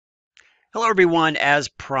Hello, everyone. As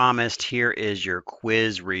promised, here is your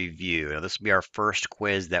quiz review. Now, this will be our first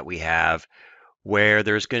quiz that we have where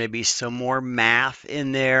there's going to be some more math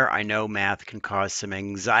in there. I know math can cause some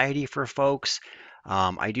anxiety for folks.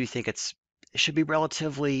 I do think it should be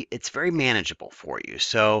it's very manageable for you.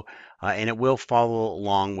 And it will follow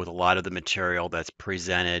along with a lot of the material that's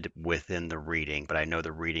presented within the reading, but I know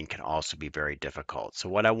the reading can also be very difficult. So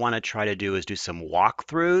what I want to try to do is do some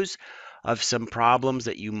walkthroughs of some problems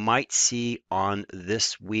that you might see on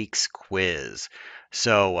this week's quiz.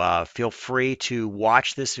 So feel free to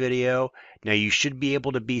watch this video. Now, you should be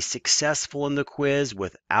able to be successful in the quiz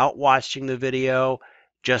without watching the video,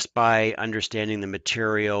 just by understanding the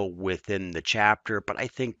material within the chapter, but I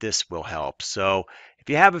think this will help. So if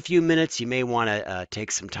you have a few minutes, you may want to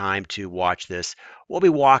take some time to watch this. We'll be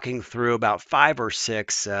walking through about 5 or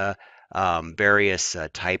 6 various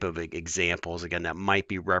type of examples, again, that might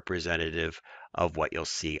be representative of what you'll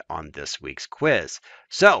see on this week's quiz.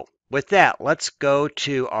 So with that, let's go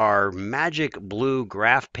to our magic blue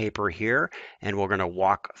graph paper here, and we're going to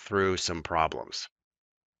walk through some problems.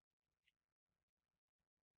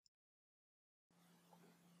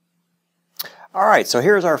 All right, so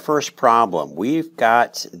here's our first problem. We've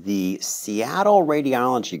got the Seattle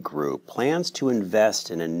Radiology Group plans to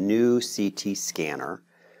invest in a new CT scanner.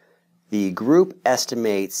 The group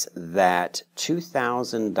estimates that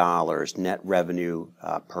 $2,000 net revenue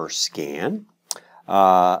per scan.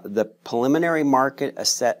 The preliminary market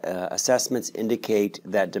assessments indicate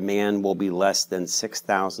that demand will be less than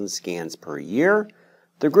 6,000 scans per year.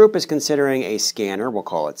 The group is considering a scanner, we'll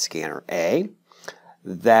call it Scanner A,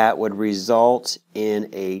 that would result in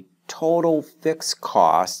a total fixed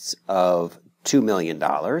costs of $2 million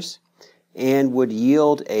and would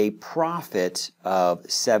yield a profit of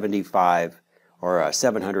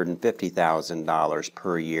 $750,000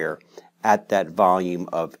 per year at that volume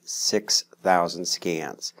of 6,000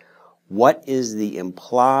 scans. What is the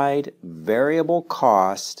implied variable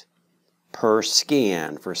cost per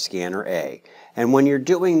scan for Scanner A? And when you're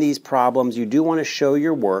doing these problems, you do want to show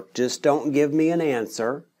your work. Just don't give me an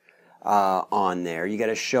answer on there. You got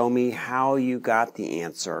to show me how you got the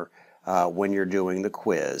answer when you're doing the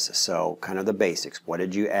quiz. So kind of the basics. What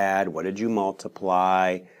did you add? What did you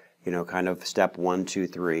multiply? You know, kind of step 1, 2,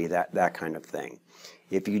 3, that kind of thing.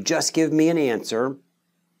 If you just give me an answer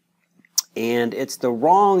and it's the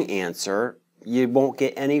wrong answer, you won't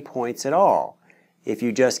get any points at all. If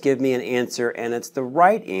you just give me an answer and it's the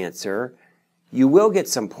right answer, you will get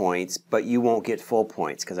some points, but you won't get full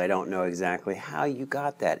points because I don't know exactly how you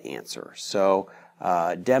got that answer. So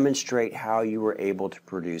demonstrate how you were able to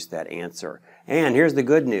produce that answer. And here's the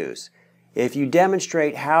good news. If you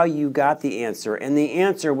demonstrate how you got the answer and the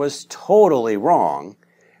answer was totally wrong,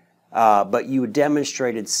 but you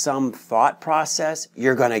demonstrated some thought process,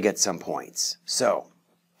 you're going to get some points. So,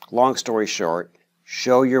 long story short,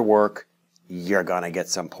 show your work, you're going to get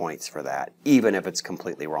some points for that, even if it's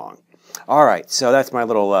completely wrong. All right, so that's my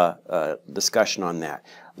little discussion on that.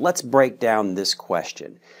 Let's break down this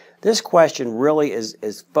question. This question really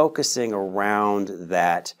is focusing around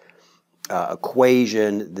that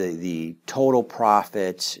equation, the total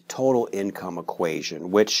profit, total income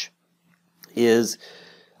equation, which is,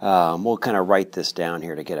 we'll kind of write this down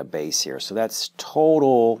here to get a base here. So that's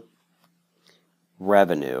total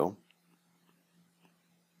revenue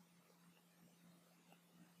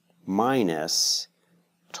minus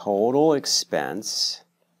total expense,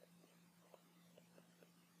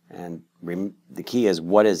 and the key is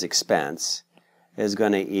what is expense, is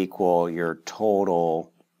going to equal your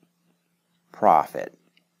total profit.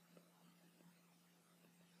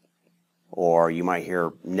 Or you might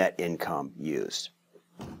hear net income used.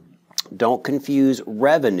 Don't confuse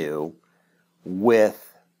revenue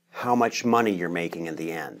with how much money you're making in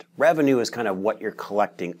the end. Revenue is kind of what you're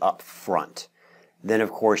collecting up front. Then,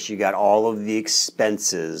 of course, you got all of the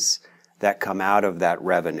expenses that come out of that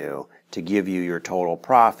revenue to give you your total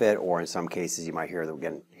profit, or in some cases, you might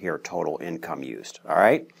hear total income used. All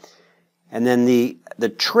right? And then the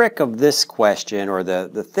trick of this question, or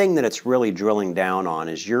the thing that it's really drilling down on,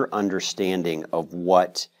 is your understanding of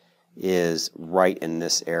what is right in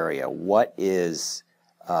this area. What is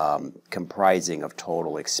comprising of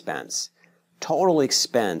total expense? Total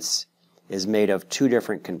expense is made of two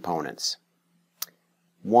different components.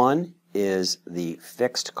 One is the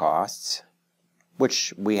fixed costs,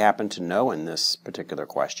 which we happen to know in this particular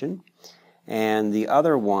question. And the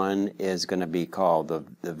other one is going to be called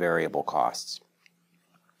the variable costs.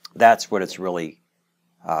 That's what it's really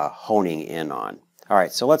honing in on. All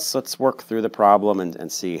right, so let's work through the problem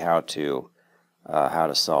and see how to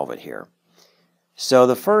solve it here. So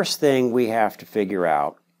the first thing we have to figure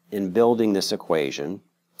out in building this equation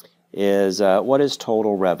is what is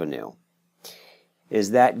total revenue?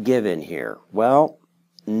 Is that given here? Well,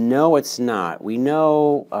 no, it's not. We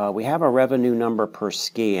know we have a revenue number per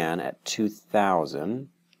scan at 2,000,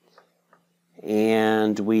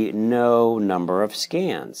 and we know number of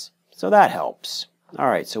scans. So that helps. All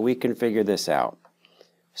right, so we can figure this out.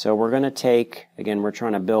 So we're going to take, again, we're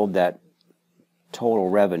trying to build that total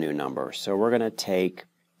revenue number. So we're going to take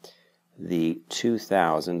the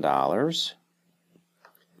 $2,000.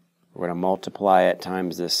 We're going to multiply it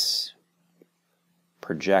times this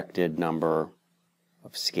projected number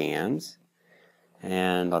of scans.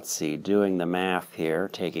 And let's see, doing the math here,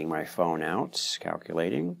 taking my phone out,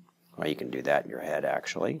 calculating. Well, you can do that in your head,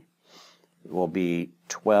 actually. It will be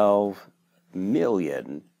 $12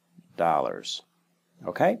 million.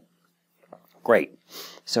 Okay? Great.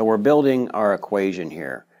 So we're building our equation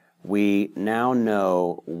here. We now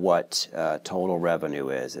know what total revenue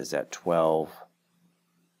is at 12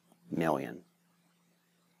 million.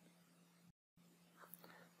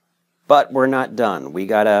 But we're not done. We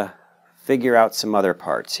got to figure out some other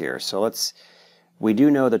parts here. So we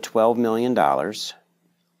do know the $12 million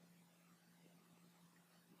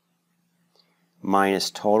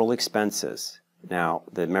minus total expenses. Now,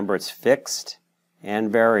 remember it's fixed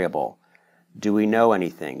and variable. Do we know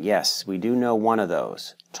anything? Yes, we do know one of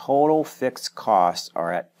those. Total fixed costs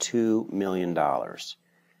are at $2 million.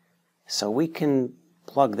 So we can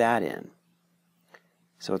plug that in.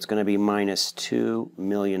 So it's going to be minus $2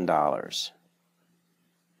 million.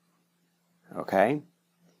 Okay?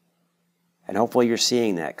 And hopefully you're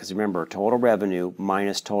seeing that, because remember, total revenue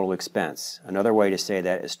minus total expense. Another way to say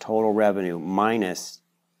that is total revenue minus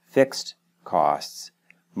fixed costs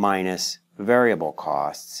minus variable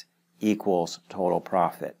costs equals total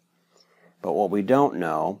profit. But what we don't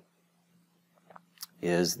know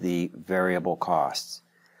is the variable costs.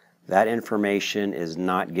 That information is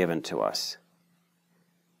not given to us.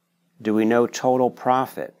 Do we know total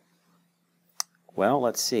profit? Well,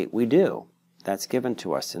 let's see. We do. That's given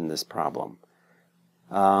to us in this problem.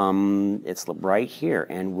 It's right here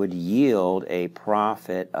and would yield a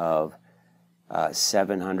profit of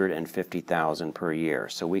 $750,000 per year.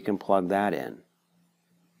 So we can plug that in.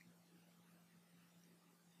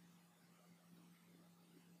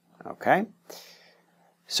 Okay?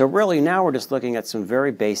 So really now we're just looking at some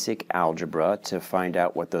very basic algebra to find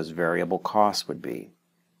out what those variable costs would be.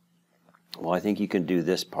 Well, I think you can do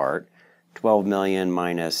this part. 12 million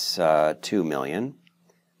minus 2 million.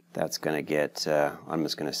 That's going to get, I'm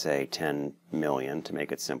just going to say 10 million to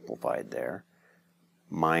make it simplified there.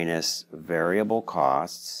 Minus variable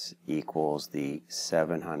costs equals the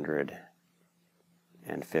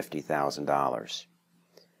 $750,000.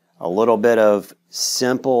 A little bit of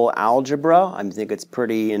simple algebra. I think it's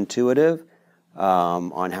pretty intuitive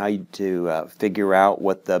on how to figure out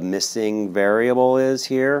what the missing variable is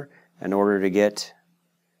here in order to get,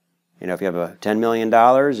 you know, if you have a $10 million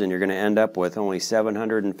and you're going to end up with only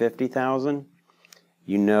 $750,000,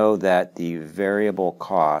 you know that the variable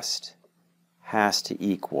cost has to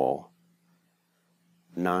equal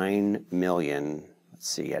 9 million. Let's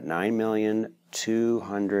see, at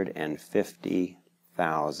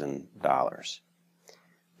 $9,250,000.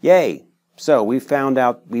 Yay! So we found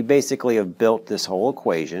out, we basically have built this whole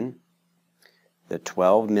equation. The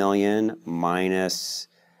 12 million minus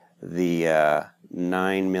the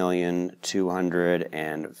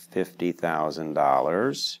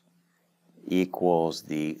 $9,250,000 equals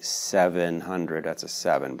the 700, that's a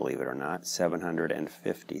 7, believe it or not,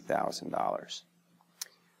 $750,000.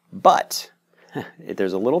 But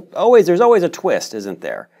there's always a twist, isn't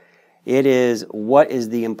there? It is, what is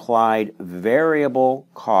the implied variable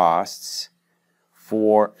costs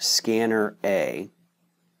for scanner A?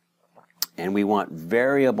 And we want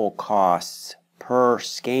variable costs per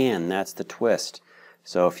scan. That's the twist.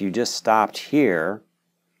 So if you just stopped here,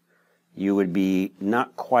 you would be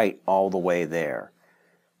not quite all the way there.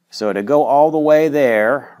 So to go all the way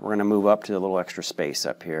there, we're going to move up to a little extra space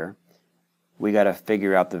up here. We got to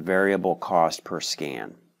figure out the variable cost per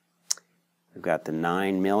scan. We've got the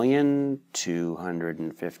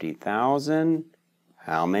 9,250,000.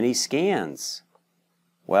 How many scans?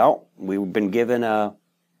 Well, we've been given a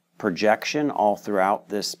projection all throughout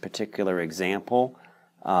this particular example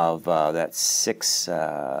of that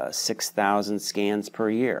 6,000 scans per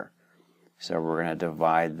year. So we're going to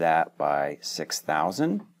divide that by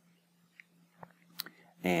 6,000.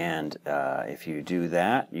 And if you do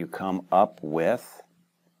that, you come up with,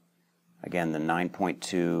 again, the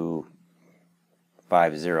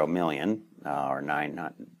 9.250 million, or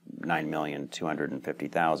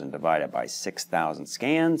 9,250,000 divided by 6,000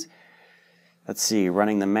 scans. Let's see,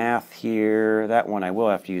 running the math here, that one I will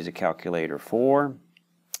have to use a calculator for,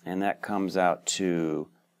 and that comes out to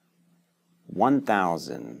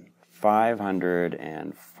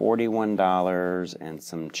 $1,541 and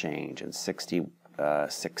some change, and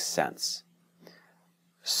 66 cents.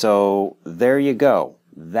 So there you go.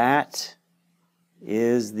 That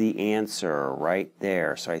is the answer right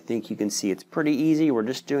there. So I think you can see it's pretty easy. We're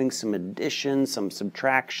just doing some addition, some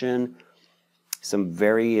subtraction, some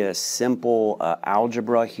very simple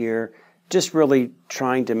algebra here. Just really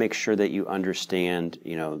trying to make sure that you understand,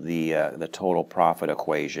 the total profit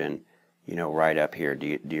equation, right up here.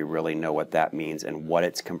 Do you really know what that means and what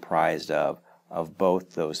it's comprised of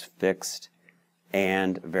both those fixed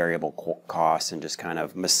and variable costs, and just kind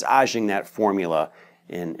of massaging that formula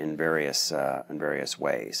in various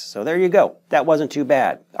ways. So there you go. That wasn't too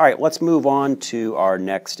bad. All right, let's move on to our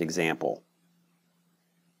next example.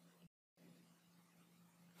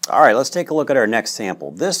 All right, let's take a look at our next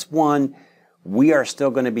sample. This one, we are still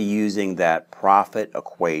going to be using that profit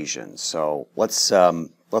equation. So let's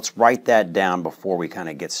write that down before we kind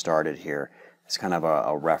of get started here. It's kind of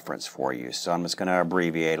a reference for you. So I'm just going to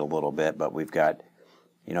abbreviate a little bit, but we've got,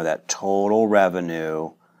 that total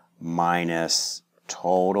revenue minus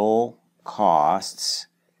total costs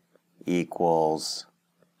equals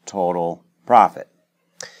total profit.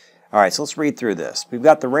 All right, so let's read through this. We've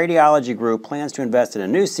got the radiology group plans to invest in a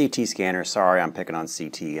new CT scanner. Sorry, I'm picking on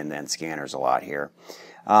CT and then scanners a lot here.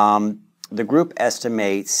 The group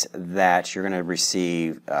estimates that you're going to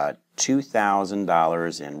receive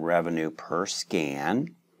 $2,000 in revenue per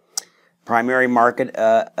scan. Primary market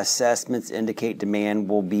assessments indicate demand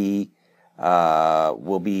will be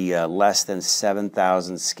less than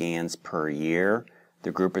 7,000 scans per year.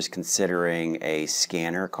 The group is considering a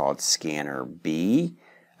scanner called Scanner B.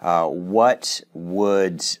 What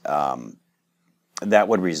would that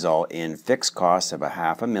would result in fixed costs of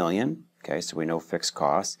 $500,000. Okay, so we know fixed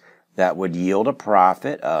costs. That would yield a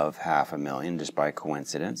profit of $500,000 just by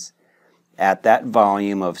coincidence at that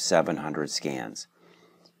volume of 700 scans.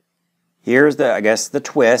 Here's the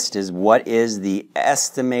twist is, what is the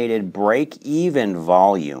estimated break-even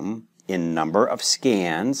volume in number of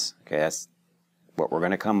scans? Okay, that's what we're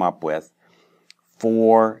going to come up with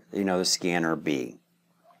for, the Scanner B.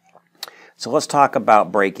 So let's talk about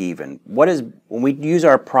break-even. When we use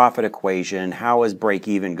our profit equation, how is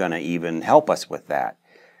break-even going to even help us with that?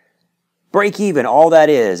 Break-even, all that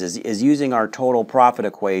is using our total profit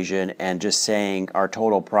equation and just saying our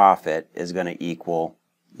total profit is going to equal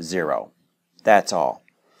 0. That's all.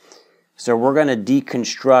 So we're going to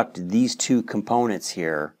deconstruct these two components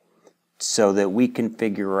here so that we can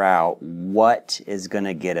figure out what is going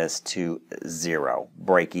to get us to 0,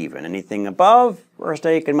 break even. Anything above, we're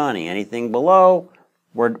making money. Anything below,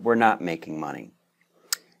 we're not making money.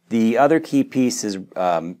 The other key piece is we're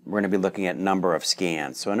going to be looking at number of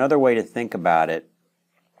scans. So another way to think about it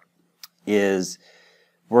is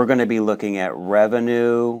we're going to be looking at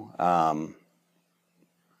revenue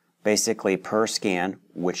basically per scan,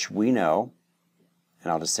 which we know,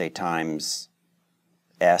 and I'll just say times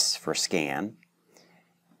S for scan,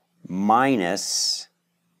 minus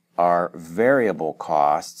our variable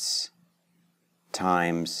costs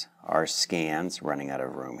times our scans, running out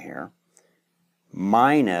of room here,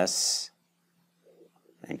 minus,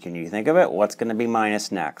 and can you think of it? What's going to be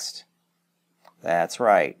minus next? That's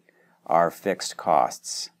right, our fixed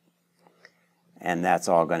costs. And that's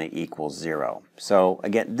all going to equal 0. So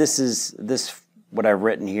again, what I've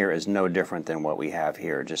written here is no different than what we have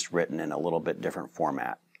here, just written in a little bit different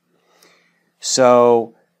format.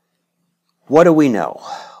 So what do we know?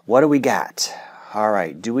 What do we got? All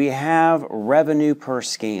right, do we have revenue per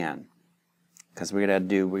scan? Because we got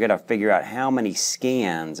to figure out how many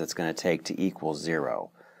scans it's going to take to equal 0.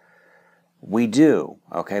 We do,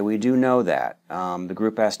 okay, we do know that. The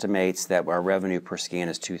group estimates that our revenue per scan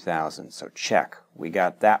is 2,000, so check. We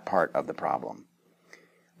got that part of the problem.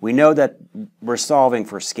 We know that we're solving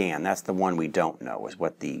for scan. That's the one we don't know, is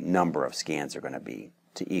what the number of scans are going to be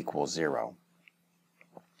to equal 0.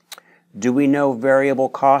 Do we know variable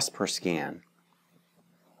cost per scan?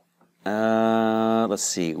 Let's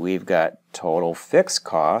see, we've got total fixed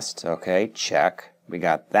cost, okay, check. We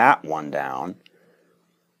got that one down.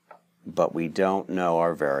 But we don't know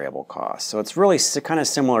our variable costs. So it's really kind of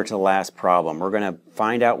similar to the last problem. We're going to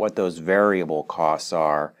find out what those variable costs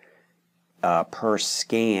are per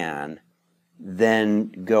scan, then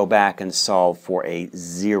go back and solve for a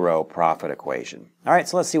 0 profit equation. All right,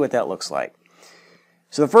 so let's see what that looks like.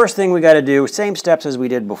 So the first thing we got to do, same steps as we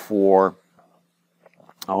did before.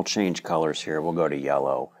 I'll change colors here. We'll go to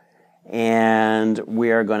yellow. And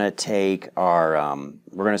we are going to take our,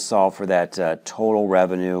 we're going to solve for that total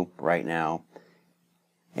revenue right now.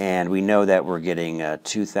 And we know that we're getting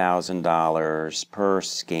 $2,000 per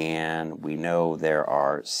scan. We know there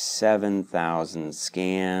are 7,000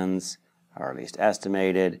 scans, or at least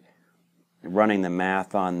estimated. Running the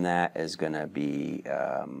math on that is going to be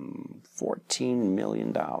 $14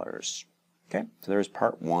 million. Okay, so there's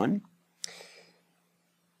part one.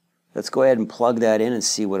 Let's go ahead and plug that in and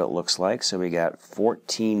see what it looks like. So we got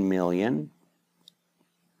 14 million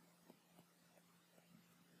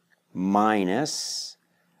minus,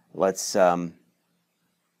 let's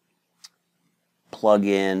plug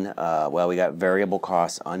in, well, we got variable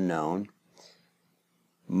costs unknown,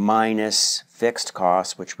 minus fixed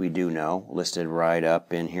costs, which we do know, listed right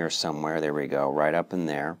up in here somewhere. There we go, right up in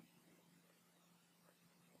there.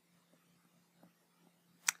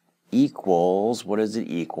 Equals, what does it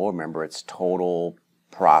equal? Remember, it's total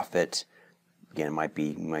profit. Again, it might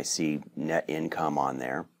be, you might see net income on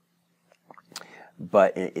there.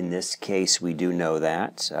 But in this case, we do know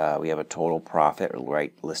that. We have a total profit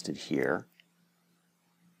right listed here.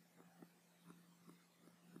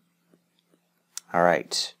 All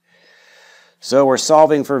right. So we're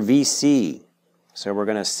solving for VC. So we're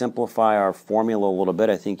going to simplify our formula a little bit.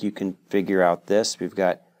 I think you can figure out this. We've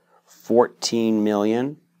got 14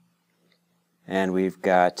 million. And we've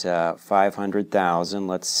got 500,000.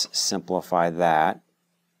 Let's simplify that.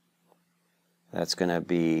 That's going to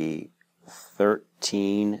be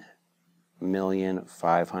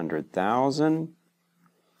 13,500,000.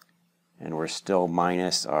 And we're still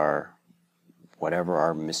minus our whatever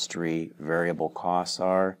our mystery variable costs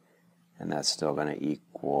are. And that's still going to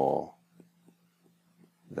equal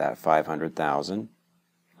that 500,000.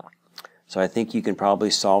 So I think you can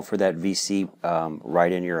probably solve for that VC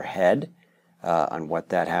right in your head. On what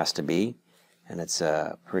that has to be, and it's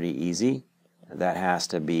pretty easy. That has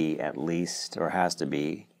to be at least, or has to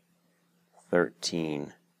be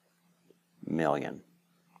 13 million.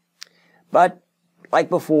 But like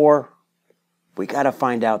before, we got to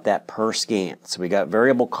find out that per scan. So we got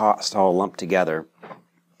variable cost all lumped together,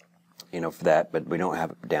 you know, for that, but we don't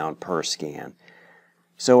have it down per scan.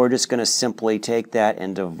 So we're just going to simply take that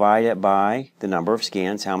and divide it by the number of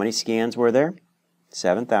scans. How many scans were there?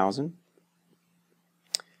 7,000.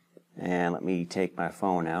 And let me take my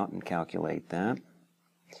phone out and calculate that.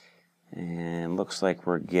 And looks like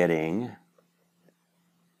we're getting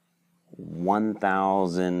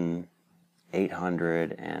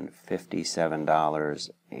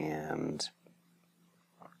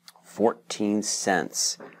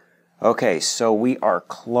 $1,857.14. Okay, so we are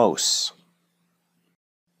close.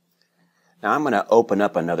 Now I'm going to open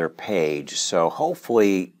up another page, so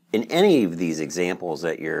hopefully in any of these examples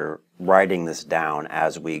that you're writing this down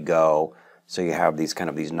as we go, so you have these kind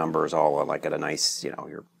of these numbers all like at a nice, you know,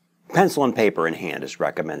 your pencil and paper in hand is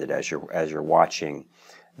recommended as you're watching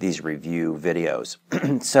these review videos.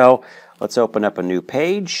 So let's open up a new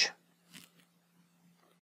page.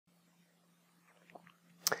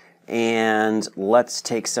 And let's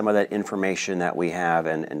take some of that information that we have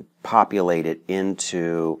and populate it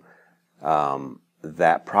into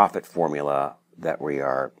that profit formula that we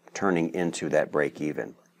are turning into that break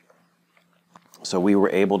even. So we were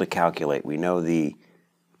able to calculate, we know the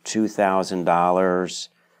 $2,000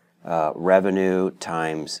 revenue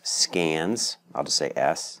times scans, I'll just say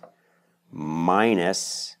S,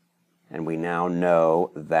 minus, and we now know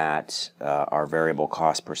that our variable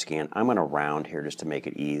cost per scan, I'm going to round here just to make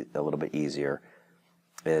it a little bit easier,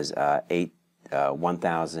 is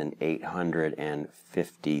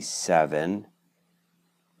 1,857.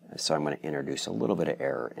 So I'm going to introduce a little bit of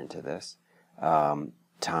error into this,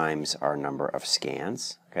 times our number of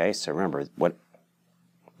scans. Okay, so remember what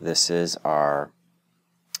this is, our,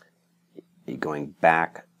 going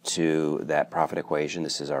back to that profit equation,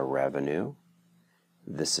 this is our revenue,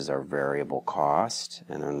 this is our variable cost,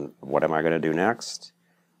 and then what am I going to do next?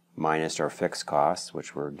 Minus our fixed costs,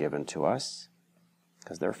 which were given to us,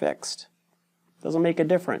 because they're fixed. Doesn't make a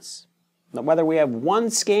difference. Now, whether we have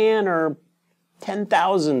one scan or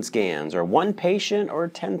 10,000 scans, or one patient or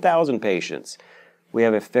 10,000 patients, we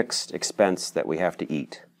have a fixed expense that we have to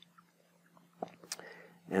eat.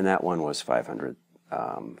 And that one was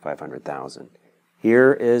 500,000.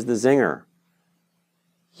 Here is the zinger.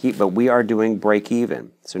 But we are doing break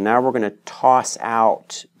even. So now we're going to toss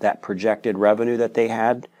out that projected revenue that they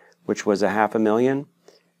had, which was $500,000.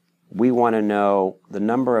 We want to know the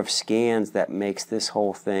number of scans that makes this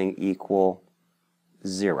whole thing equal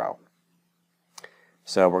 0.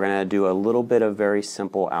 So we're going to do a little bit of very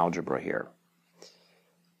simple algebra here.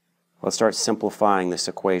 Let's start simplifying this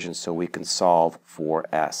equation so we can solve for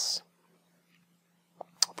S.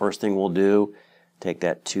 First thing we'll do, take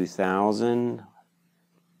that 2,000,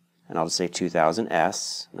 and I'll just say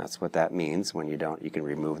 2000s, and that's what that means. When you don't, you can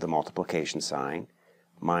remove the multiplication sign,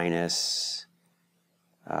 minus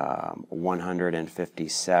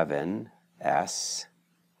 157s,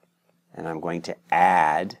 and I'm going to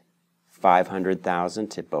add 500,000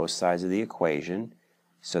 to both sides of the equation,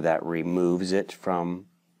 so that removes it from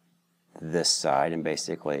this side and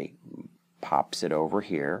basically pops it over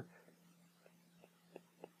here.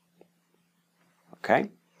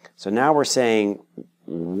 Okay, so now we're saying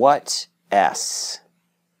what S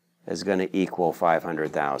is going to equal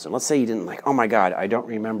 500,000. Let's say you didn't oh my God, I don't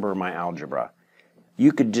remember my algebra.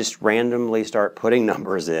 You could just randomly start putting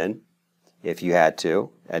numbers in if you had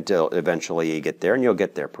to until eventually you get there, and you'll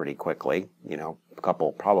get there pretty quickly. You know, a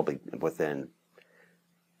couple, probably within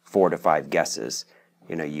 4 to 5 guesses,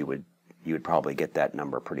 you know, you would probably get that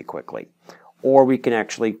number pretty quickly. Or we can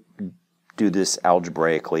actually do this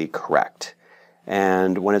algebraically correct.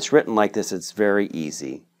 And when it's written like this, it's very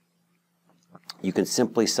easy. You can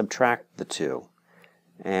simply subtract the two.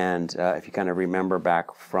 And if you kind of remember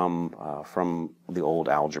back from the old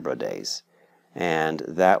algebra days, and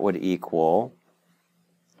that would equal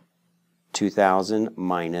 2,000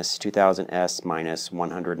 minus 2,000s minus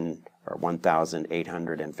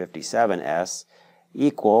 1,857s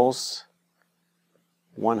equals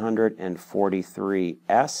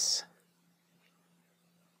 143s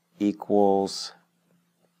equals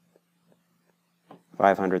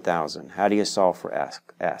 500,000. How do you solve for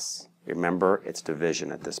S? Remember, it's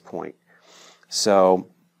division at this point.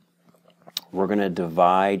 So we're going to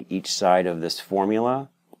divide each side of this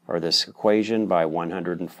formula, or this equation, by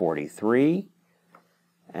 143,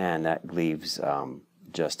 and that leaves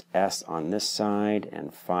just S on this side,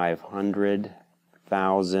 and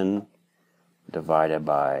 500,000 divided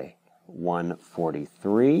by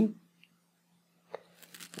 143.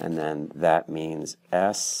 And then that means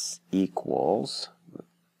S equals,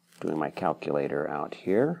 doing my calculator out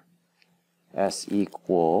here, S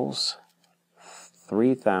equals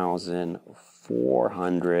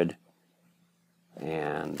 3,400,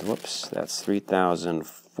 and whoops, that's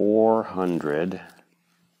 3,400,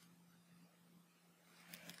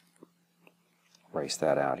 erase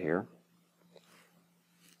that out here,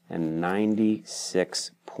 and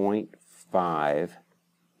 96.5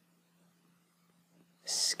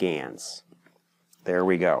 scans. There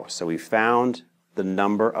we go. So we found the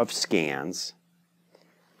number of scans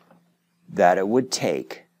that it would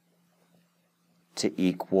take to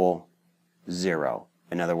equal 0.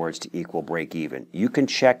 In other words, to equal break even. You can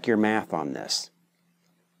check your math on this.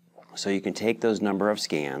 So you can take those number of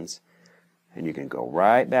scans and you can go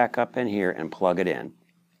right back up in here and plug it in.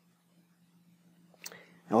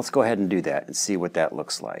 Now let's go ahead and do that and see what that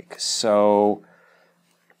looks like. So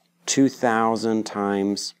 2,000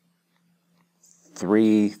 times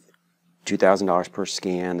 $2,000 per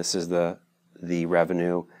scan. This is the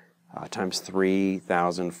revenue, times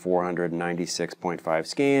 3,496.5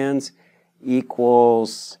 scans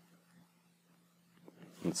equals,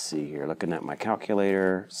 let's see here, looking at my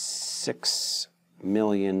calculator,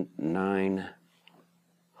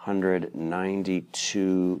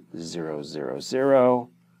 6,992,000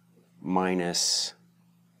 minus,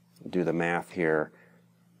 do the math here,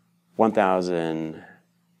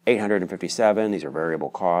 1,857, these are variable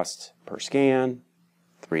costs per scan,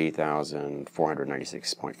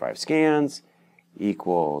 3,496.5 scans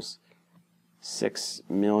equals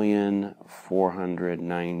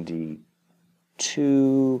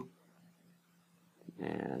 6,492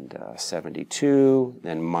 and 72,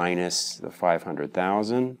 then minus the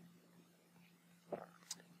 500,000.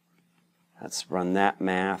 Let's run that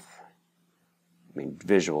math. I mean,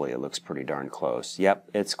 visually it looks pretty darn close. Yep,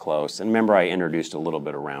 it's close. And remember, I introduced a little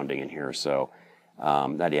bit of rounding in here, so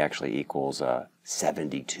that actually equals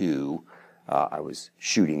 72. I was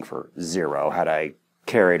shooting for 0. Had I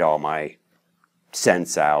carried all my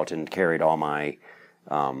cents out and carried all my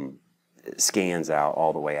scans out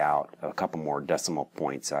all the way out, a couple more decimal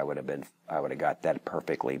points, I would have got that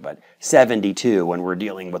perfectly. But 72, when we're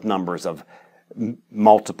dealing with numbers of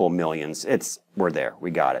multiple millions, we're there.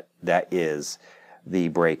 We got it. That is the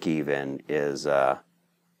break even is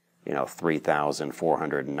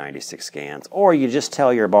 3,496 scans. Or you just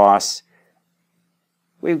tell your boss,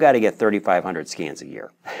 we've got to get 3,500 scans a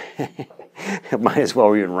year. Might as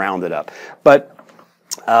well even round it up. But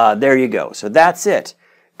there you go. So that's it.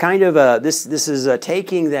 Kind of this is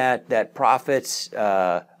taking that profits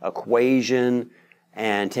equation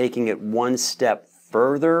and taking it one step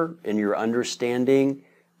further in your understanding,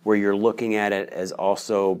 where you're looking at it as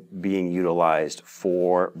also being utilized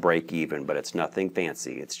for break even, but it's nothing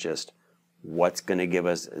fancy. It's just what's going to give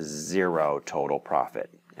us 0 total profit,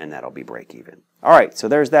 and that'll be break even. All right, so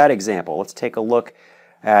there's that example. Let's take a look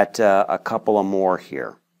at a couple of more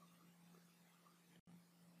here.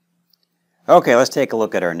 Okay, let's take a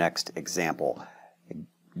look at our next example.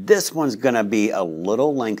 This one's going to be a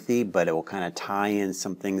little lengthy, but it will kind of tie in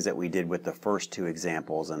some things that we did with the first two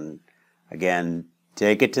examples. And again,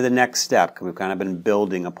 take it to the next step, because we've kind of been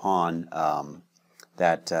building upon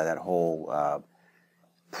that whole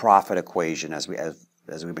profit equation as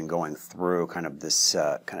we've been going through kind of this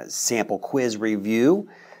kind of sample quiz review.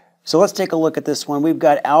 So let's take a look at this one. We've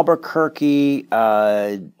got Albuquerque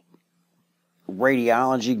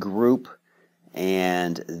Radiology Group,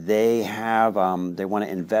 and they have they want to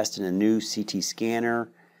invest in a new CT scanner,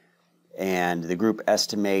 and the group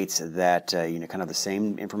estimates that kind of the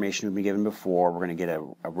same information we've been given before. We're going to get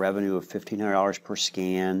a revenue of $1,500 per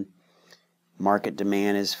scan. Market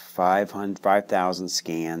demand is 5,000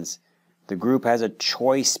 scans. The group has a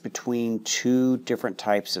choice between 2 different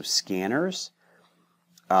types of scanners.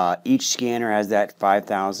 Each scanner has that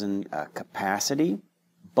 5,000 capacity,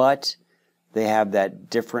 but they have that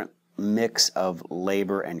different mix of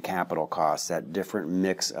labor and capital costs, that different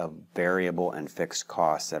mix of variable and fixed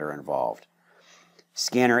costs that are involved.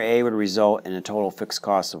 Scanner A would result in a total fixed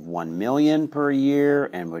cost of $1 million per year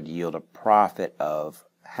and would yield a profit of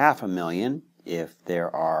 $500,000 if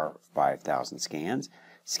there are 5,000 scans.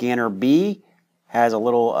 Scanner B has a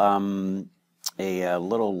little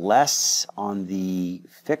less on the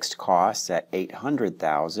fixed costs at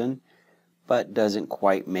 $800,000, but doesn't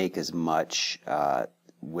quite make as much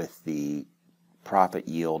with the profit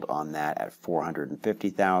yield on that at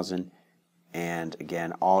 $450,000, and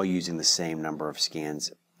again, all using the same number of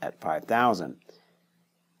scans at 5,000.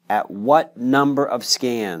 At what number of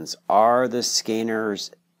scans are the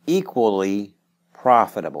scanners equally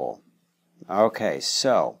profitable? Okay,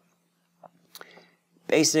 so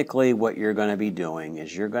basically what you're going to be doing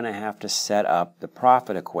is you're going to have to set up the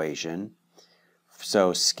profit equation.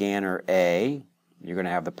 So scanner A, you're going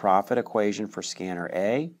to have the profit equation for scanner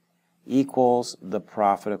A equals the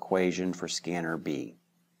profit equation for scanner B.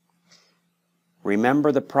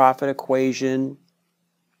 Remember the profit equation,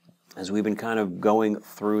 as we've been kind of going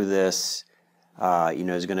through this,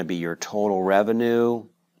 is going to be your total revenue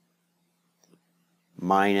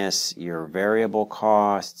minus your variable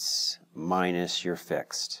costs minus your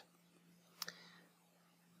fixed.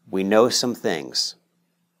 We know some things.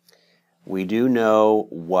 We do know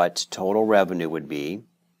what total revenue would be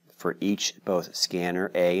for both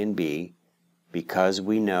scanner A and B, because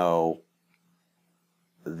we know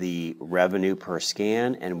the revenue per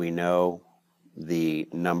scan and we know the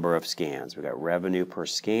number of scans. We've got revenue per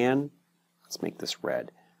scan. Let's make this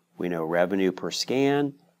red. We know revenue per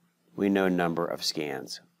scan. We know number of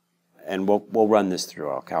scans. And we'll run this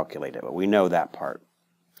through. I'll calculate it, but we know that part.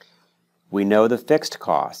 We know the fixed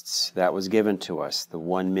costs. That was given to us. The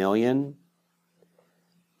 $1 million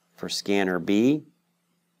for scanner B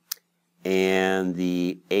and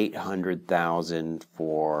the $800,000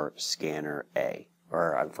 for scanner A.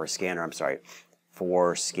 For scanner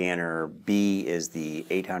B is the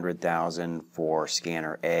 $800,000. For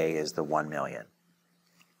scanner A is the $1 million.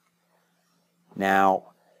 Now,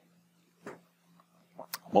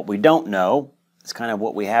 what we don't know is kind of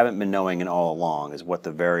what we haven't been knowing all along, is what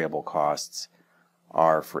the variable costs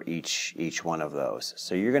are for each one of those.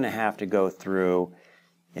 So you're going to have to go through,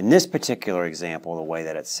 in this particular example, the way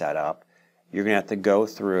that it's set up, you're going to have to go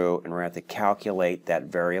through and we're going to have to calculate that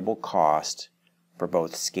variable cost for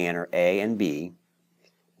both scanner A and B.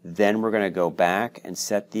 Then we're going to go back and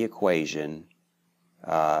set the equation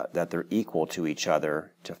that they're equal to each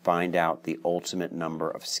other to find out the ultimate number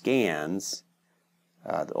of scans,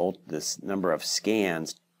 this number of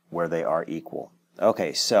scans where they are equal.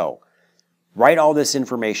 Okay, so write all this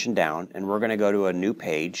information down, and we're going to go to a new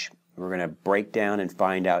page. We're going to break down and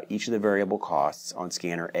find out each of the variable costs on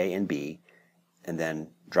scanner A and B, and then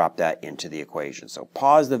drop that into the equation. So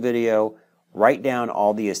pause the video, write down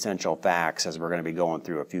all the essential facts as we're going to be going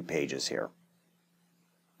through a few pages here.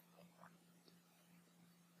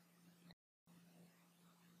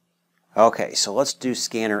 Okay, so let's do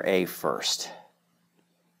scanner A first.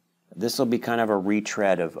 This will be kind of a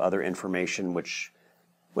retread of other information which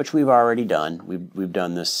we've already done. We've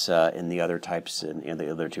done this in the other types in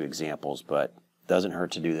the other two examples, but it doesn't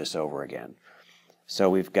hurt to do this over again. So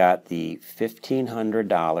we've got the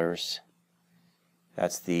 $1,500.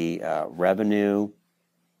 That's the revenue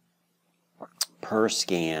per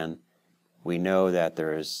scan. We know that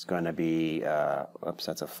there's going to be,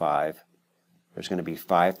 that's a 5. There's going to be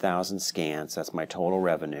 5,000 scans. That's my total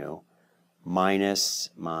revenue. minus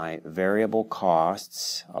my variable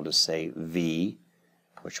costs, I'll just say V,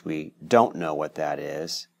 which we don't know what that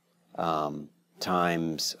is,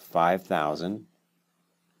 times 5,000,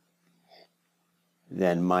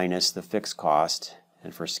 then minus the fixed cost,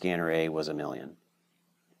 and for scanner A was $1 million.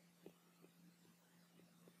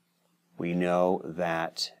 We know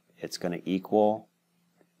that it's going to equal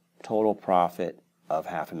total profit of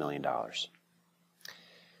 $500,000.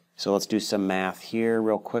 So let's do some math here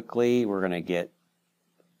real quickly. We're going to get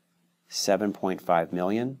 7.5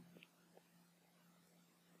 million.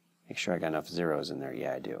 Make sure I got enough zeros in there.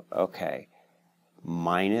 Yeah, I do. Okay.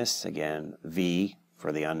 Minus, again, V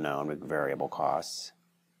for the unknown with variable costs,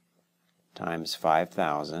 times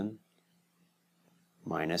 5,000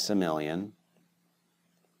 minus $1 million.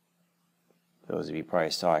 Those of you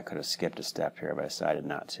probably saw I could have skipped a step here, but I decided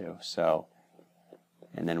not to. So,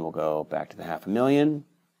 and then we'll go back to the $500,000.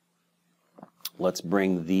 Let's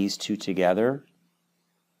bring these two together.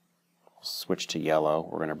 Switch to yellow.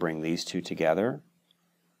 We're going to bring these two together.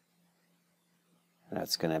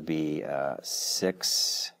 That's going to be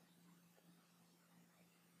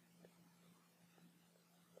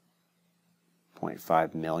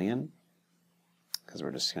 6.5 million, because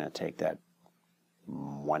we're just going to take that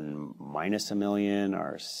 1 minus $1 million,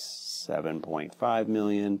 or 7.5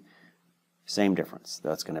 million. Same difference.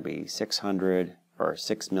 That's going to be 600 or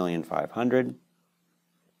 6,500,000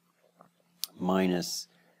 minus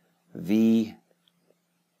V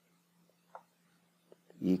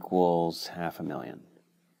equals $500,000.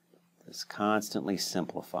 It's constantly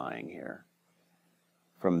simplifying here.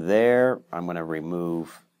 From there,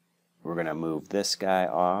 we're going to move this guy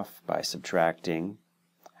off by subtracting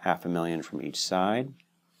 $500,000 from each side.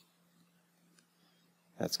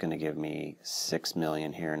 That's going to give me 6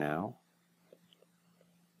 million here now,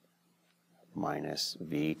 minus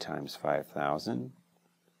V times 5,000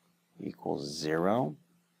 equals 0.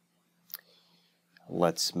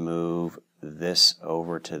 Let's move this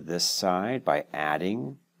over to this side by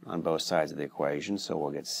adding on both sides of the equation, so we'll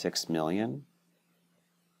get 6 million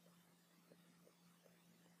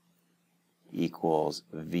equals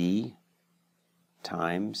V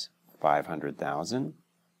times 500,000.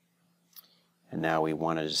 And now we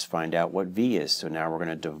want to just find out what V is. So now we're going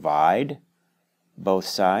to divide both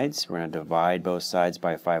sides. We're going to divide both sides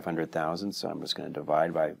by 500,000. So I'm just going to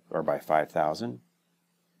divide by 5,000.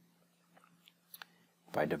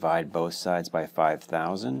 If I divide both sides by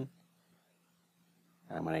 5,000,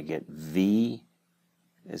 I'm going to get V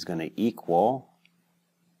is going to equal,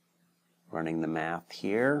 running the math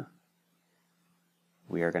here,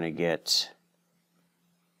 we are going to get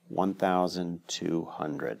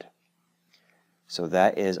 1,200. So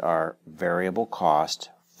that is our variable cost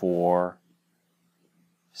for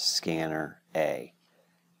scanner A.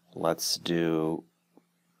 Let's do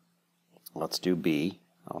B.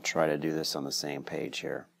 I'll try to do this on the same page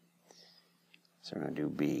here. So we're going to do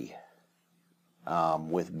B.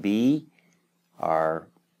 With B, our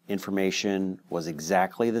information was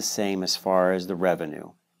exactly the same as far as the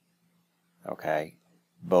revenue. Okay,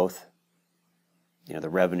 both, the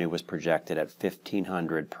revenue was projected at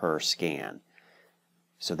 $1,500 per scan.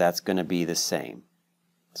 So that's going to be the same.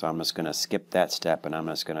 So I'm just going to skip that step, and I'm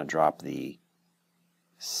just going to drop the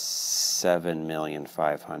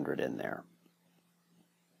 7,500,000 in there.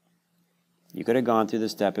 You could have gone through the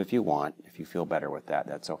step if you want. If you feel better with that,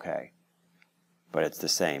 that's okay. But it's the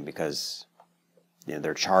same because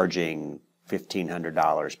they're charging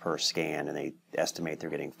 $1,500 per scan, and they estimate they're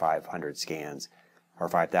getting 500 scans or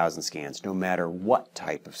 5,000 scans, no matter what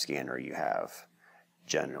type of scanner you have.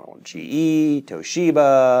 General GE,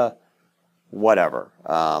 Toshiba, whatever.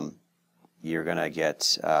 You're going to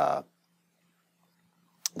get the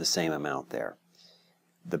same amount there.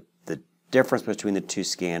 The difference between the two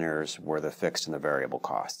scanners were the fixed and the variable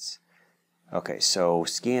costs. Okay, so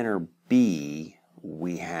scanner B,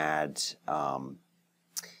 we had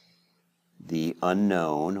the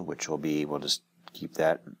unknown, which will be, we'll just keep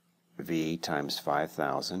that V times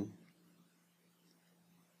 5,000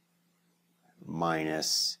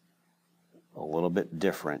 minus a little bit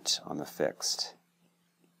different on the fixed.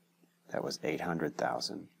 That was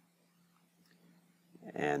 800,000.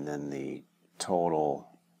 And then the total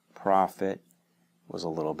profit was a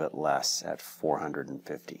little bit less at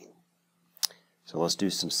 450. So let's do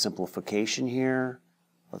some simplification here.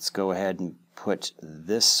 Let's go ahead and put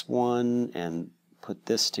this one and put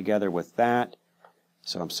this together with that.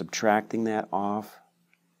 So I'm subtracting that off.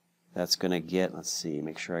 That's going to get, let's see,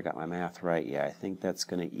 make sure I got my math right. Yeah, I think that's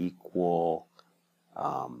going to equal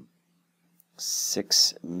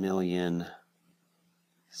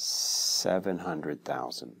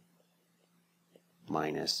 6,700,000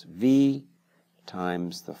 minus V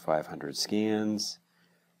times the 500 scans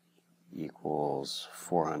equals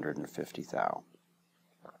 450 thou.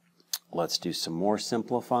 Let's do some more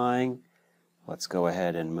simplifying. Let's go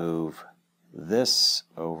ahead and move this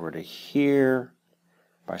over to here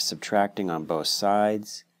by subtracting on both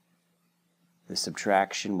sides. The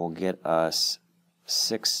subtraction will get us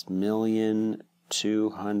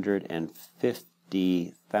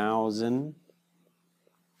 6,250,000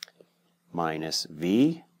 minus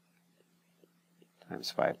V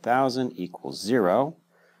times 5,000 equals 0.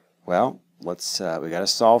 Well, we got to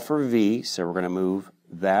solve for V, so we're going to move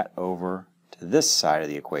that over to this side of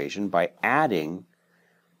the equation by adding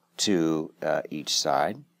to each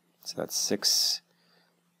side. So that's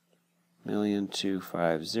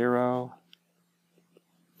 6,250,000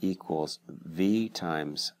 equals V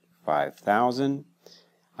times 5,000.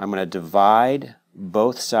 I'm going to divide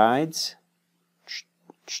both sides,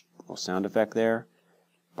 little sound effect there,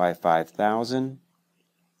 by 5,000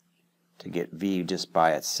 to get V just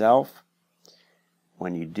by itself.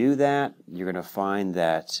 When you do that, you're going to find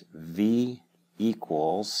that V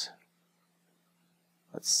equals,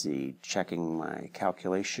 let's see, checking my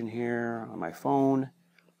calculation here on my phone,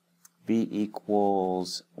 V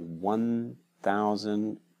equals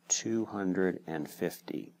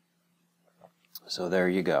 1,250. So there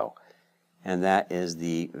you go. And that is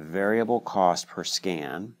the variable cost per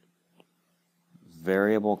scan.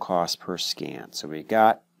 Variable cost per scan. So we've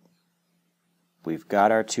got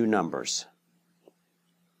our two numbers.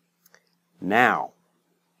 Now,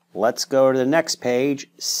 let's go to the next page.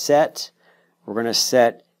 We're going to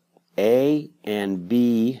set A and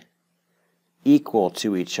B equal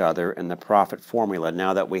to each other in the profit formula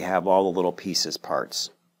now that we have all the little pieces parts.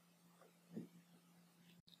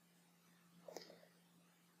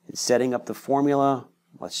 In setting up the formula,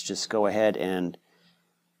 let's just go ahead and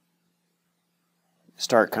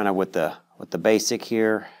start kind of with the basic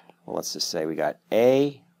here. Well, let's just say we got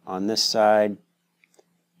A on this side,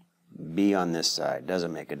 B on this side.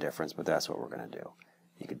 Doesn't make a difference, but that's what we're going to do.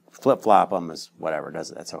 You could flip-flop them as whatever,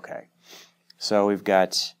 that's okay. So we've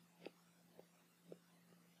got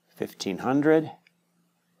 1,500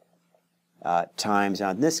 times, now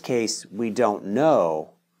in this case, we don't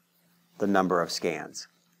know the number of scans.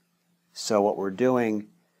 So what we're doing,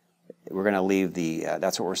 we're going to leave the,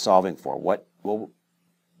 that's what we're solving for. What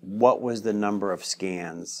was the number of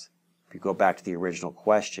scans? If you go back to the original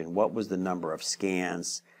question, what was the number of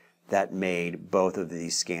scans that made both of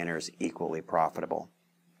these scanners equally profitable?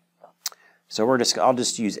 So I'll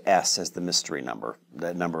just use S as the mystery number,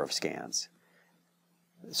 the number of scans.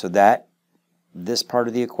 So this part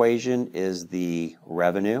of the equation is the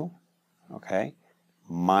revenue, okay,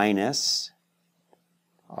 minus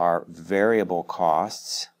our variable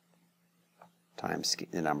costs times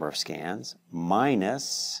the number of scans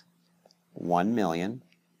minus 1 million.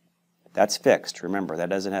 That's fixed. Remember,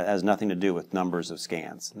 that has nothing to do with numbers of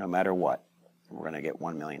scans. No matter what, we're going to get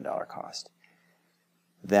 $1 million cost.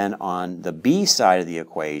 Then on the B side of the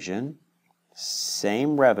equation,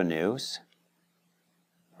 same revenues,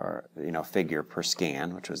 or figure per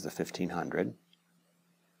scan, which was the 1,500.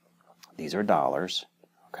 These are dollars,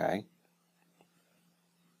 okay.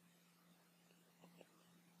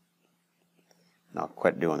 And I'll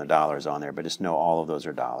quit doing the dollars on there, but just know all of those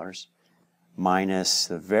are dollars. Minus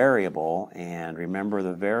the variable, and remember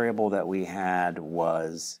the variable that we had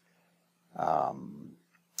was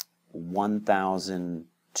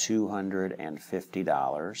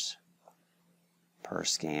 $1,250 per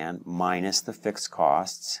scan minus the fixed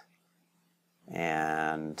costs,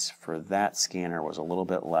 and for that scanner was a little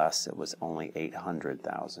bit less. It was only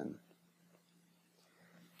 800,000.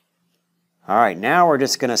 All right, now we're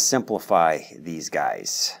just going to simplify these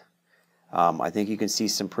guys. I think you can see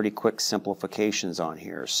some pretty quick simplifications on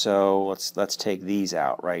here. So let's take these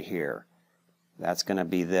out right here. That's going to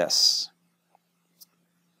be this.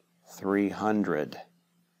 300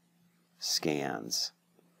 scans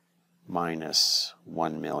minus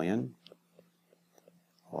 1 million.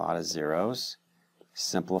 A lot of zeros.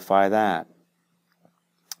 Simplify that.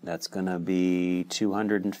 That's going to be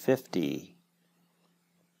 250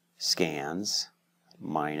 scans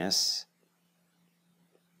minus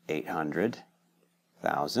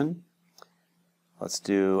 800,000. Let's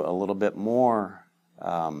do a little bit more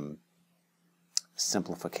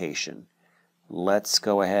simplification. Let's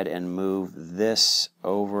go ahead and move this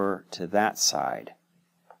over to that side.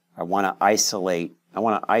 I want to isolate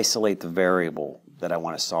the variable that I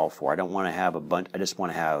want to solve for. I don't want to have a bunch. I just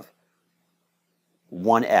want to have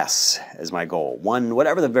one S as my goal.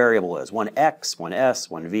 Whatever the variable is, one X, one S,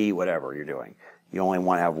 one V, whatever you're doing. You only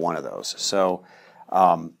want to have one of those. So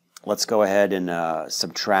let's go ahead and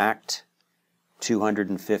subtract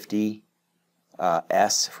 250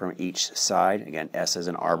 S from each side. Again, S is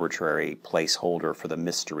an arbitrary placeholder for the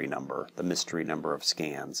mystery number of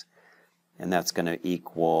scans. And that's going to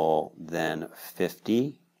equal then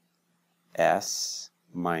 50 S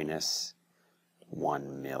minus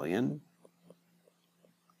 1 million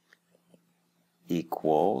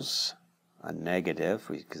equals a negative,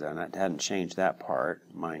 because I hadn't changed that part,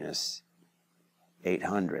 minus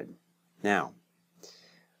 800. Now,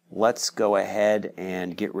 let's go ahead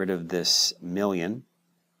and get rid of this million.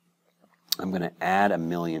 I'm going to add a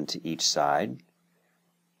million to each side.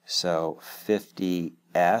 So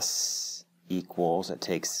 50S equals, it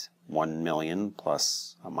takes 1 million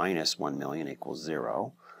plus a minus 1 million equals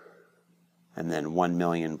 0. And then 1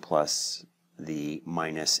 million plus the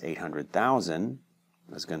minus 800,000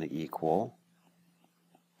 is going to equal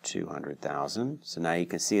 200,000. So now you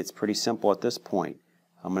can see it's pretty simple at this point.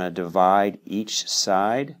 I'm going to divide each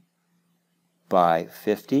side by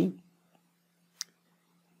 50.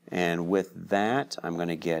 And with that, I'm going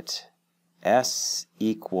to get S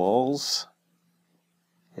equals,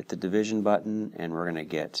 hit the division button, and we're going to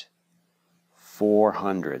get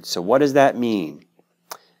 400. So what does that mean?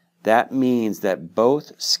 That means that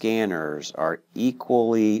both scanners are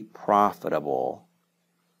equally profitable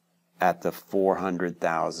at the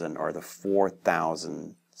 400,000 or the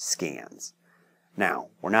 4,000 scans. Now,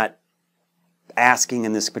 we're not asking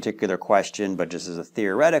in this particular question, but just as a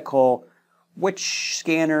theoretical, which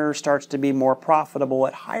scanner starts to be more profitable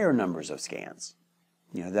at higher numbers of scans?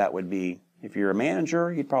 You know, that would be, if you're a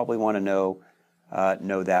manager, you'd probably want to know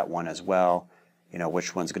that one as well. You know,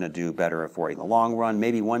 which one's going to do better for you in the long run.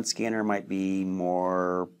 Maybe one scanner might be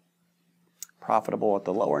more profitable at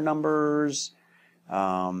the lower numbers,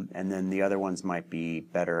 and then the other ones might be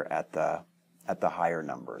better at the higher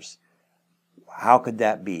numbers. How could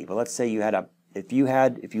that be? Well, let's say you had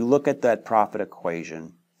if you look at that profit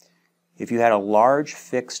equation, if you had a large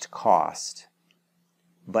fixed cost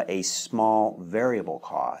but a small variable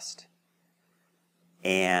cost,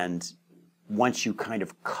 and once you kind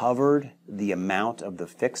of covered the amount of the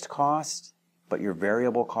fixed cost, but your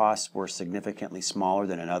variable costs were significantly smaller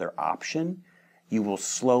than another option, you will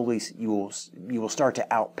start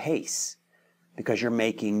to outpace because you're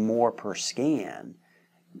making more per scan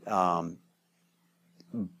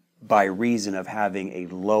by reason of having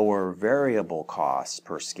a lower variable cost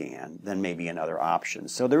per scan than maybe another option.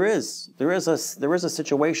 So there is a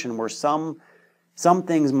situation where some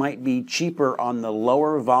things might be cheaper on the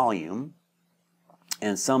lower volume,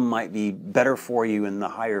 and some might be better for you in the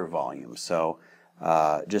higher volume. So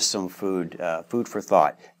just some food for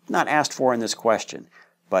thought. Not asked for in this question,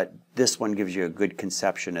 but this one gives you a good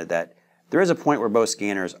conception of that. There is a point where both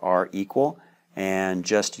scanners are equal, and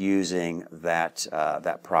just using that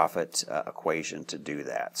profit equation to do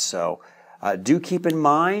that. So do keep in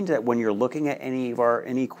mind that when you're looking at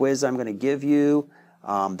any quiz I'm going to give you,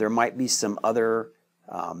 there might be some other.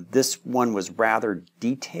 This one was rather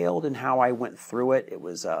detailed in how I went through it. It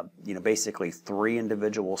was basically 3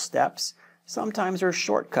 individual steps. Sometimes there's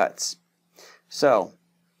shortcuts. So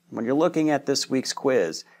when you're looking at this week's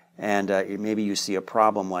quiz and maybe you see a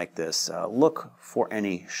problem like this, look for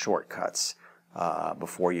any shortcuts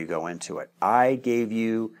before you go into it. I gave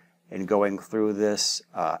you, in going through this,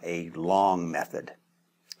 a long method.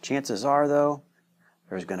 Chances are, though,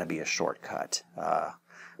 there's going to be a shortcut.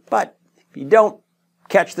 But if you don't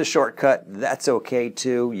catch the shortcut, that's okay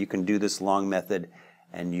too. You can do this long method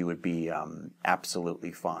and you would be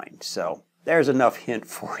absolutely fine. So there's enough hint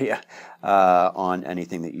for you on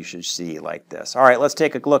anything that you should see like this. All right, let's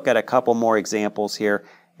take a look at a couple more examples here,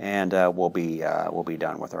 and we'll be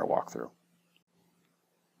done with our walkthrough.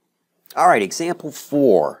 All right, example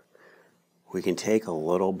 4. We can take a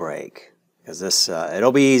little break because this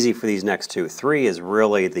it'll be easy for these next two. 3 is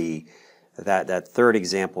really that third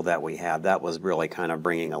example that we had. That was really kind of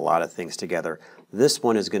bringing a lot of things together. This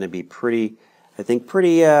one is going to be pretty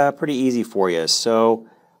easy for you. So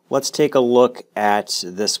let's take a look at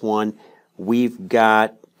this one. We've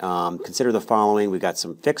got, consider the following. We've got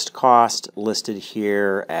some fixed cost listed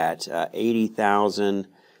here at 80,000,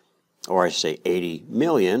 or I should say 80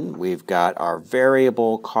 million. We've got our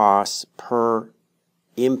variable costs per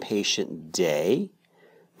inpatient day.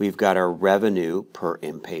 We've got our revenue per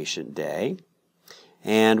inpatient day.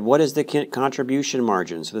 And what is the contribution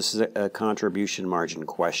margin? So this is a contribution margin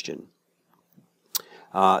question.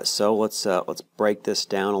 So let's break this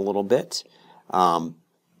down a little bit. And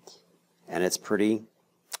it's pretty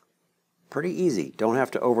easy. Don't have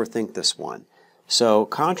to overthink this one. So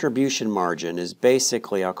contribution margin is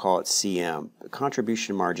basically, I'll call it CM. The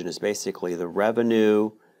contribution margin is basically the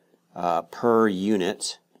revenue per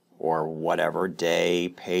unit, or whatever, day,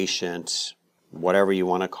 patient, whatever you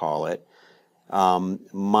want to call it,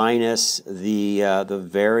 minus the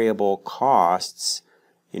variable costs,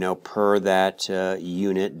 per that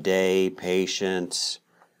unit, day, patient,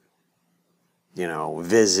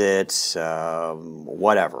 visit,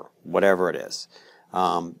 whatever it is,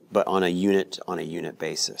 but on a unit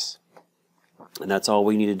basis. And that's all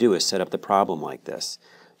we need to do is set up the problem like this.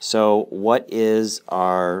 So what is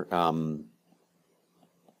our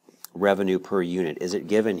revenue per unit? Is it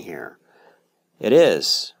given here? It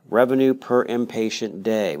is. Revenue per inpatient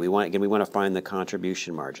day. We want to find the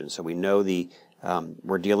contribution margin. So we know the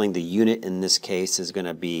unit in this case is going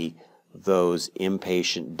to be those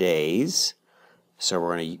inpatient days. So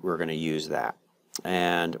we're going to use that.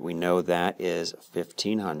 And we know that is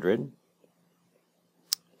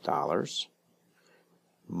 $1,500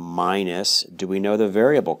 minus, do we know the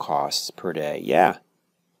variable costs per day? Yeah,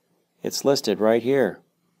 it's listed right here.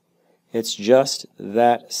 It's just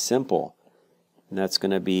that simple. And that's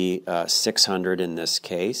going to be 600 in this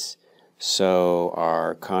case. So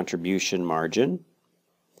our contribution margin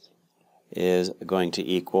is going to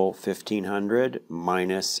equal 1,500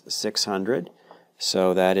 minus 600.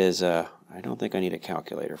 So that is, I don't think I need a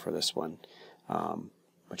calculator for this one,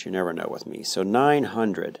 but you never know with me. So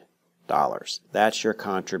 $900. That's your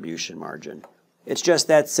contribution margin. It's just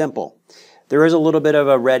that simple. There is a little bit of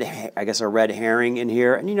a red herring in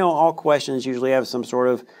here. And all questions usually have some sort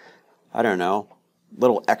of, I don't know,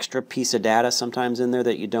 little extra piece of data sometimes in there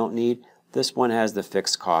that you don't need. This one has the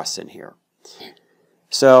fixed costs in here.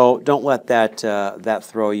 So don't let that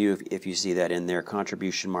throw you if you see that in there.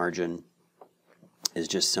 Contribution margin is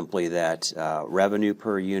just simply that revenue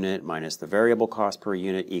per unit minus the variable cost per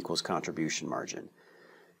unit equals contribution margin.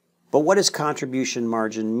 But what does contribution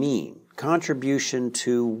margin mean? Contribution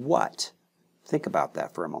to what? Think about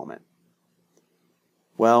that for a moment.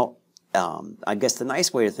 Well, I guess the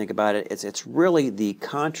nice way to think about it is it's really the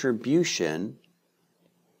contribution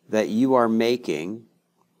that you are making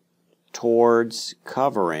towards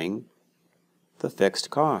covering the fixed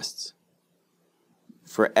costs.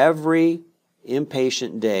 For every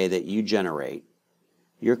inpatient day that you generate,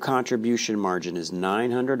 your contribution margin is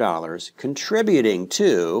 $900, contributing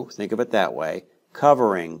to, think of it that way,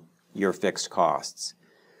 covering your fixed costs.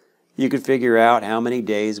 You could figure out how many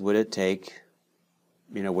days would it take,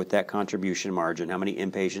 with that contribution margin, how many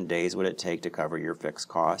inpatient days would it take to cover your fixed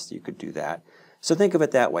costs. You could do that. So think of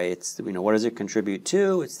it that way. It's, what does it contribute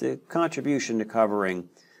to? It's the contribution to covering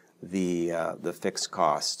the fixed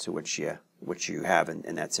costs to which you have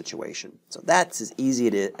in that situation. So that's as easy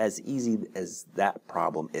as that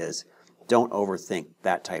problem is. Don't overthink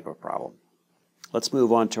that type of problem. Let's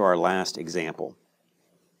move on to our last example.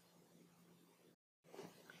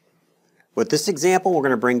 With this example, we're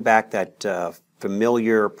going to bring back that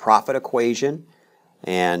familiar profit equation,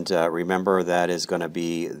 and remember that is going to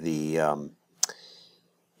be the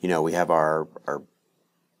we have our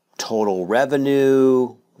total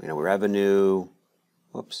revenue, revenue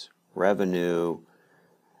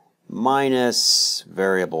minus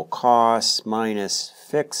variable costs minus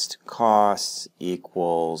fixed costs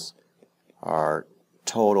equals our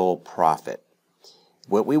total profit.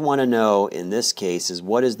 What we want to know in this case is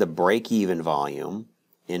what is the break-even volume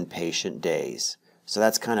in patient days. So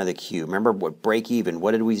that's kind of the cue. Remember what break-even,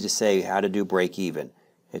 what did we just say how to do break-even?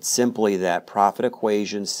 It's simply that profit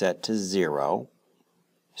equation set to 0.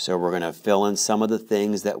 So we're going to fill in some of the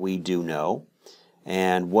things that we do know.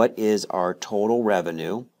 And what is our total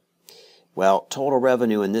revenue? Well, total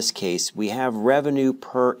revenue in this case, we have revenue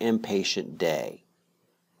per inpatient day.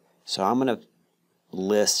 So I'm going to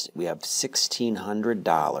list, we have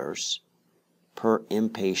 $1,600 per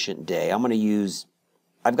inpatient day. I'm going to use,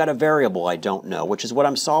 I've got a variable I don't know, which is what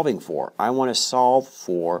I'm solving for. I want to solve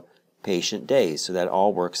for patient days, so that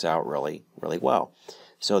all works out really, really well.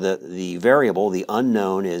 So the variable, the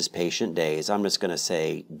unknown, is patient days. I'm just going to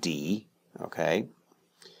say D, okay?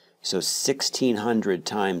 So 1,600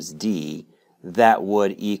 times D, that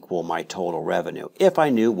would equal my total revenue, if I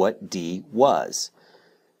knew what D was.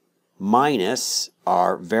 Minus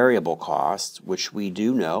our variable costs, which we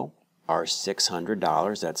do know are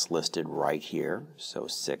 $600. That's listed right here. So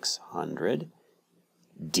 600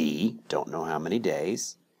 D, don't know how many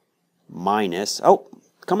days, minus,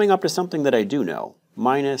 coming up to something that I do know,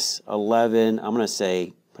 minus 11, I'm going to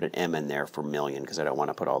say, put an M in there for million because I don't want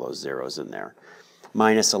to put all those zeros in there,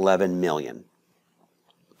 minus 11 million.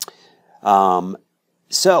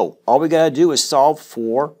 So all we got to do is solve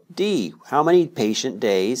for D. How many patient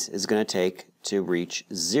days is going to take to reach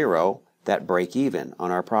 0, that break even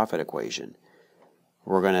on our profit equation?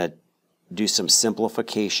 We're going to do some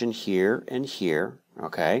simplification here and here,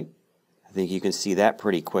 okay? I think you can see that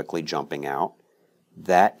pretty quickly jumping out.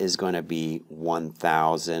 That is going to be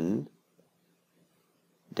 1,000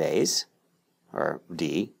 days, or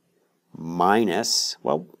D, minus,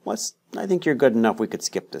 well, I think you're good enough we could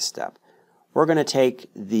skip this step. We're going to take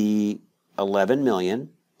the 11 million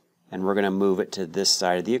and we're going to move it to this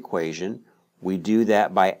side of the equation. We do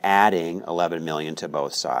that by adding 11 million to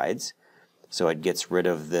both sides. So it gets rid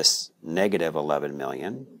of this negative 11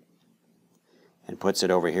 million and puts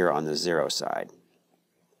it over here on the 0 side.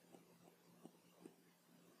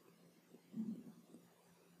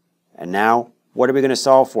 And now, what are we going to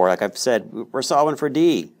solve for? Like I've said, we're solving for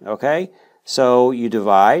D, okay? So you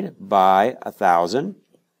divide by 1,000.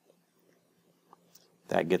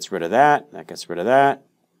 That gets rid of that. That gets rid of that.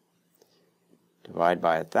 Divide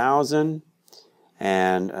by 1,000.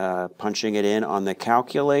 And punching it in on the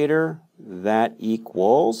calculator, that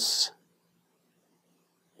equals,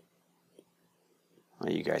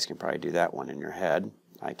 well, you guys can probably do that one in your head.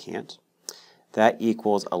 I can't. That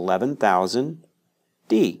equals 11,000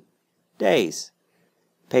 D, days,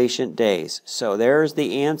 patient days. So there's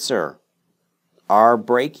the answer. Our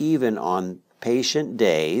break even on patient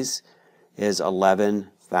days is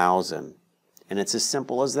 11,000. And it's as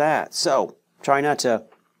simple as that. So try not to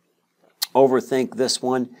overthink this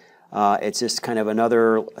one. It's just kind of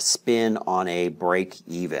another spin on a break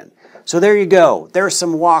even. So there you go. There's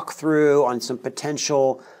some walkthrough on some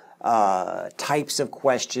potential types of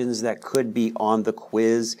questions that could be on the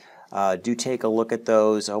quiz. Do take a look at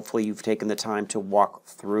those. Hopefully you've taken the time to walk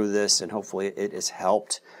through this and hopefully it has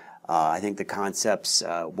helped. I think the concepts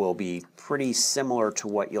will be pretty similar to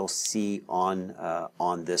what you'll see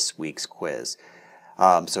on this week's quiz.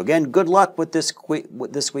 So again, good luck with this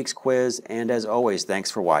week's quiz, and as always, thanks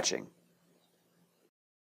for watching.